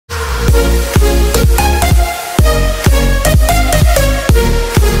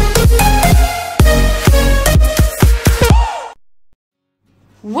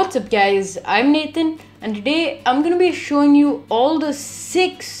What's up guys, I'm Nathan and today I'm gonna be showing you all the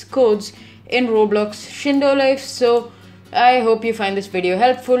 6 codes in Roblox Shindo Life. So I hope you find this video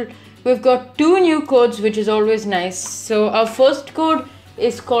helpful. We've got 2 new codes, which is always nice. So our first code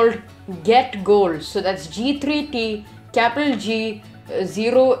is called Get Gold. So that's G3T capital G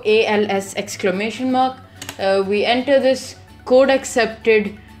 0ALS exclamation mark. We enter this, code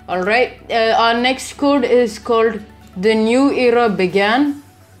accepted. Alright, our next code is called The New Era Began.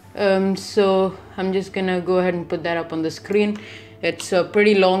 So I'm just gonna go ahead and put that up on the screen. It's a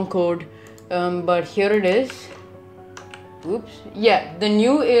pretty long code, but here it is. Oops, yeah, The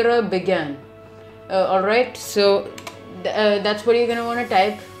New Era Began. Alright, so that's what you're gonna want to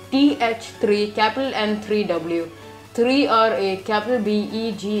type. TH3 capital N3W 3RA capital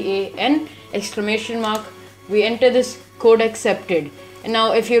BEGAN exclamation mark. We enter this, code accepted. And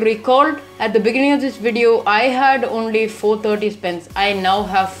now if you recall, at the beginning of this video I had only 430 spins. I now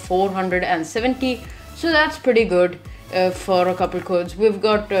have 470, so that's pretty good for a couple codes. We've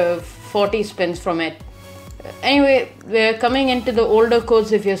got 40 spins from it. Anyway, we're coming into the older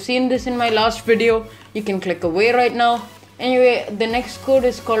codes. If you've seen this in my last video, you can click away right now. Anyway, the next code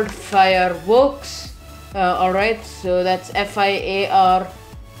is called Fireworks. Alright, so that's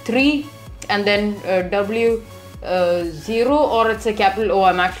FIAR3 and then W 0, or it's a capital O,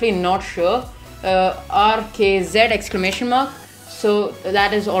 I'm actually not sure. RKZ exclamation mark. So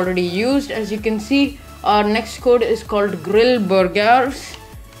that is already used. As you can see, our next code is called Grill Burgers.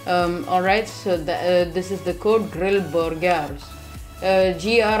 Alright, so this is the code Grill Burgers.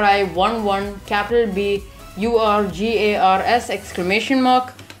 GRI11 capital B URGARS exclamation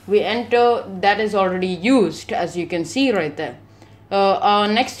mark. We enter, that is already used, as you can see right there. Our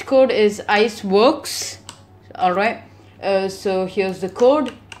next code is Iceworks. Alright, so here's the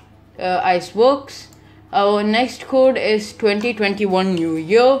code, Iceworks. Our next code is 2021 New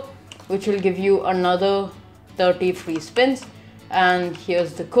Year, which will give you another 30 free spins. And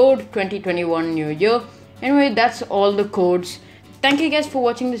here's the code, 2021 New Year. Anyway, that's all the codes. Thank you guys for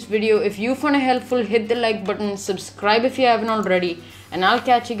watching this video. If you found it helpful, hit the like button, subscribe if you haven't already, and I'll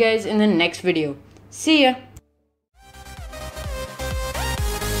catch you guys in the next video. See ya!